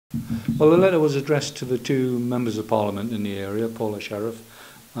Well, the letter was addressed to the two members of Parliament in the area, Paula Sherriff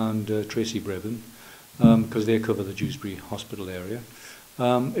and Tracy Brabin, because they cover the Dewsbury Hospital area.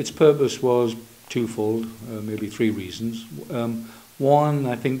 Its purpose was twofold, maybe three reasons. One,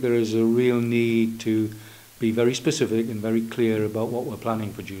 I think there is a real need to be very specific and very clear about what we're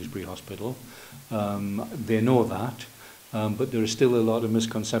planning for Dewsbury Hospital. They know that, but there is still a lot of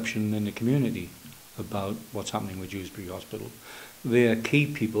misconception in the community about what's happening with Dewsbury Hospital. They are key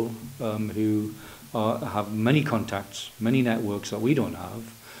people who have many contacts, many networks that we don't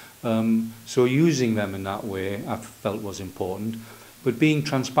have. So using them in that way I felt was important, but being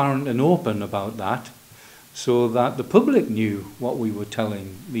transparent and open about that so that the public knew what we were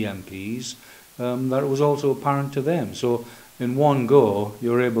telling the MPs, that it was also apparent to them. So in one go,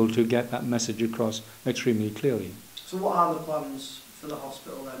 you're able to get that message across extremely clearly. So what are the plans for the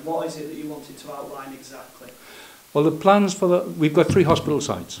hospital then? What is it that you wanted to outline exactly? Well, the plans for we've got 3 hospital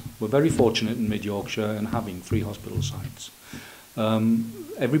sites. We're very fortunate in mid-Yorkshire in having 3 hospital sites.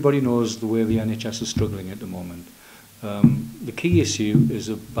 Everybody knows the way the NHS is struggling at the moment. The key issue is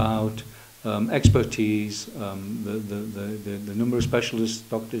about expertise, the number of specialist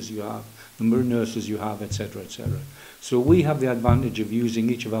doctors you have, number of nurses you have, etc., etc. So we have the advantage of using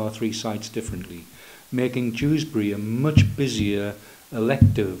each of our 3 sites differently, making Dewsbury a much busier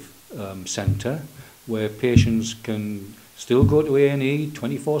elective centre where patients can still go to A&E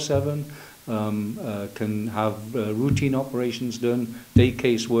 24/7, can have routine operations done, day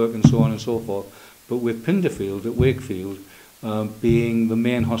case work and so on and so forth. But with Pinderfield at Wakefield being the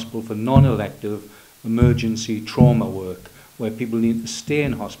main hospital for non-elective emergency trauma work, where people need to stay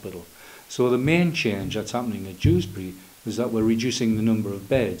in hospital. So the main change that's happening at Dewsbury is that we're reducing the number of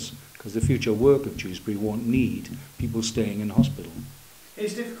beds, because the future work of Dewsbury won't need people staying in hospital.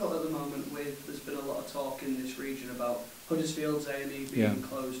 It's difficult at the moment there's been a lot of talk in this region about Huddersfield's A&E being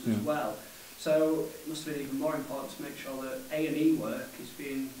closed as well. So it must have been even more important to make sure that A&E work is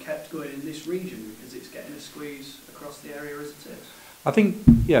being kept going in this region, because it's getting a squeeze across the area as it is. I think,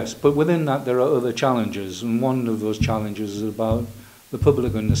 yes, but within that there are other challenges, and one of those challenges is about the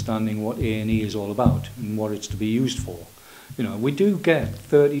public understanding what A&E is all about and what it's to be used for. You know, we do get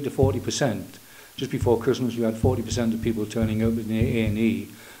 30 to 40%. Just before Christmas we had 40% of people turning up in the A&E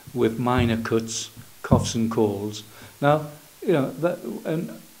with minor cuts, coughs and colds. Now, you know,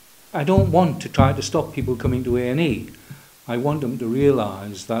 and I don't want to try to stop people coming to A&E. I want them to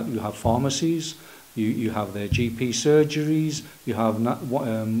realise that you have pharmacies, you have their GP surgeries, you have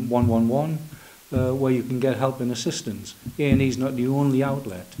 111, where you can get help and assistance. A&E is not the only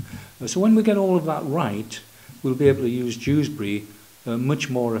outlet. So when we get all of that right, we'll be able to use Dewsbury much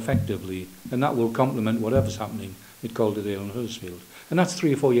more effectively, and that will complement whatever's happening at Calderdale and Huddersfield. And that's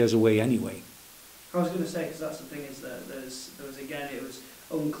 3 or 4 years away anyway. I was going to say, because that's the thing, is that there was again, it was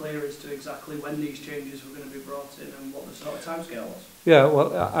unclear as to exactly when these changes were going to be brought in and what the sort of timescale was. Yeah,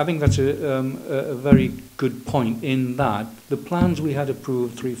 well, I think that's a very good point, in that the plans we had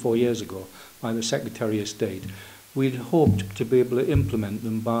approved 3 or 4 years ago by the Secretary of State, we'd hoped to be able to implement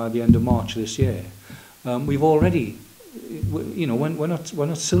them by the end of March this year. We've already, you know, we're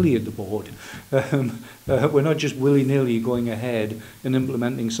not silly at the board. We're not just willy-nilly going ahead and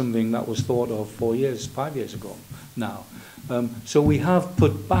implementing something that was thought of 4 years, 5 years ago now. So we have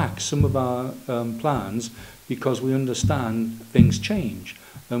put back some of our plans because we understand things change,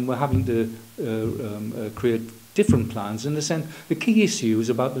 and we're having to create different plans. In the sense, the key issue is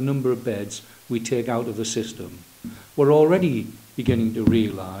about the number of beds we take out of the system. We're already beginning to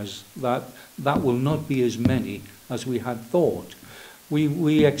realise that that will not be as many as we had thought.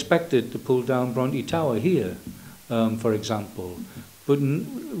 We expected to pull down Bronte Tower here, for example, but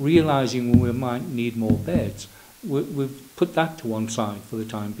realising we might need more beds, we've put that to one side for the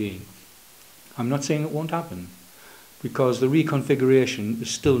time being. I'm not saying it won't happen, because the reconfiguration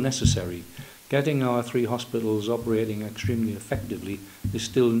is still necessary. Getting our 3 hospitals operating extremely effectively is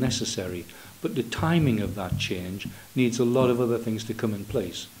still necessary, but the timing of that change needs a lot of other things to come in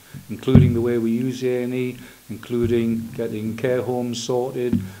place, including the way we use A&E, including getting care homes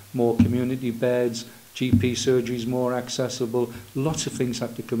sorted, more community beds, GP surgeries more accessible. Lots of things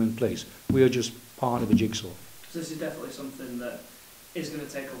have to come in place. We are just part of a jigsaw. So this is definitely something that is going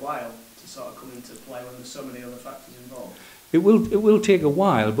to take a while to sort of come into play when there's so many other factors involved. It will take a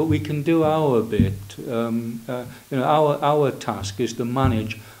while, but we can do our bit. You know, our task is to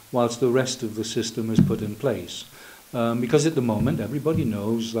manage whilst the rest of the system is put in place. Because at the moment, everybody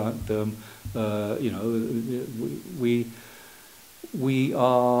knows that you know,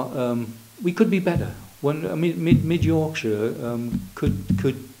 we could be better. When I mean, mid Yorkshire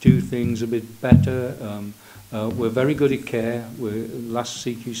could do things a bit better. We're very good at care. Last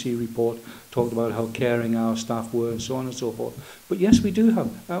CQC report talked about how caring our staff were and so on and so forth. But yes, we do have,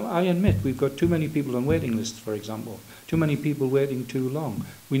 I admit, we've got too many people on waiting lists, for example. Too many people waiting too long.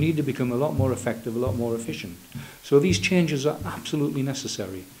 We need to become a lot more effective, a lot more efficient. So these changes are absolutely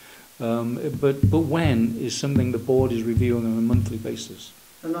necessary. But when is something the board is reviewing on a monthly basis.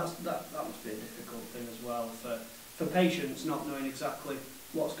 And that must be a difficult thing as well for patients not knowing exactly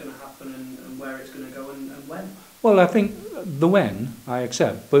what's going to happen and where it's going to go and when. Well, I think the when, I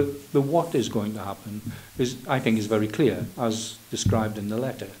accept, but the what is going to happen I think is very clear, as described in the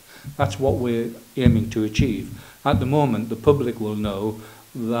letter. That's what we're aiming to achieve. At the moment, the public will know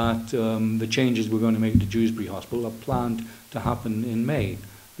that the changes we're going to make to Dewsbury Hospital are planned to happen in May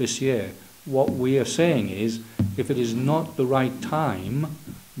this year. What we are saying is, if it is not the right time,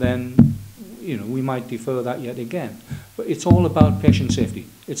 then we might defer that yet again. But it's all about patient safety.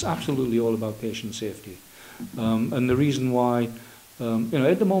 It's absolutely all about patient safety. And the reason why,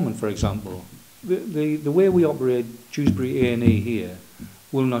 at the moment, for example, the way we operate Dewsbury A&E here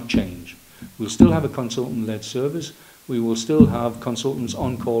will not change. We'll still have a consultant-led service. We will still have consultants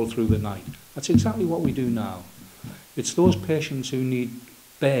on call through the night. That's exactly what we do now. It's those patients who need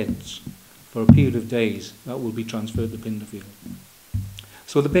beds for a period of days that will be transferred to Pinderfield.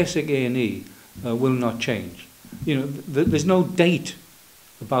 So the basic A&E will not change. There's no date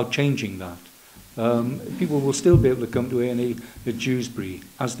about changing that. People will still be able to come to A&E at Dewsbury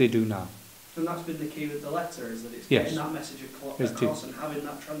as they do now. And that's been the key with the letter, is that it's yes. getting that message across and having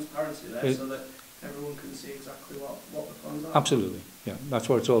that transparency there so that everyone can see exactly what the plans are. Absolutely, yeah, that's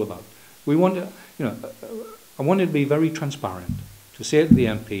what it's all about. We want to, I want it to be very transparent, to say to the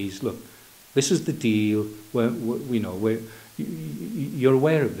MPs, look, this is the deal, you're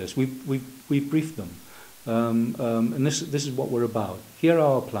aware of this, we've briefed them, and this is what we're about. Here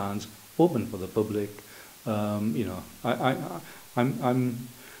are our plans, open for the public.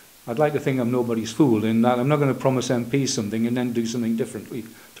 I'd like to think I'm nobody's fool in that I'm not going to promise MPs something and then do something differently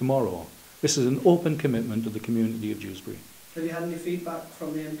tomorrow. This is an open commitment to the community of Dewsbury. Have you had any feedback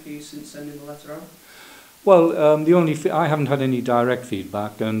from the MPs since sending the letter out? Well, I haven't had any direct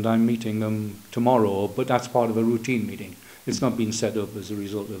feedback, and I'm meeting them tomorrow, but that's part of a routine meeting. It's not been set up as a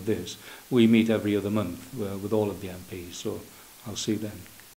result of this. We meet every other month with all of the MPs, so I'll see them.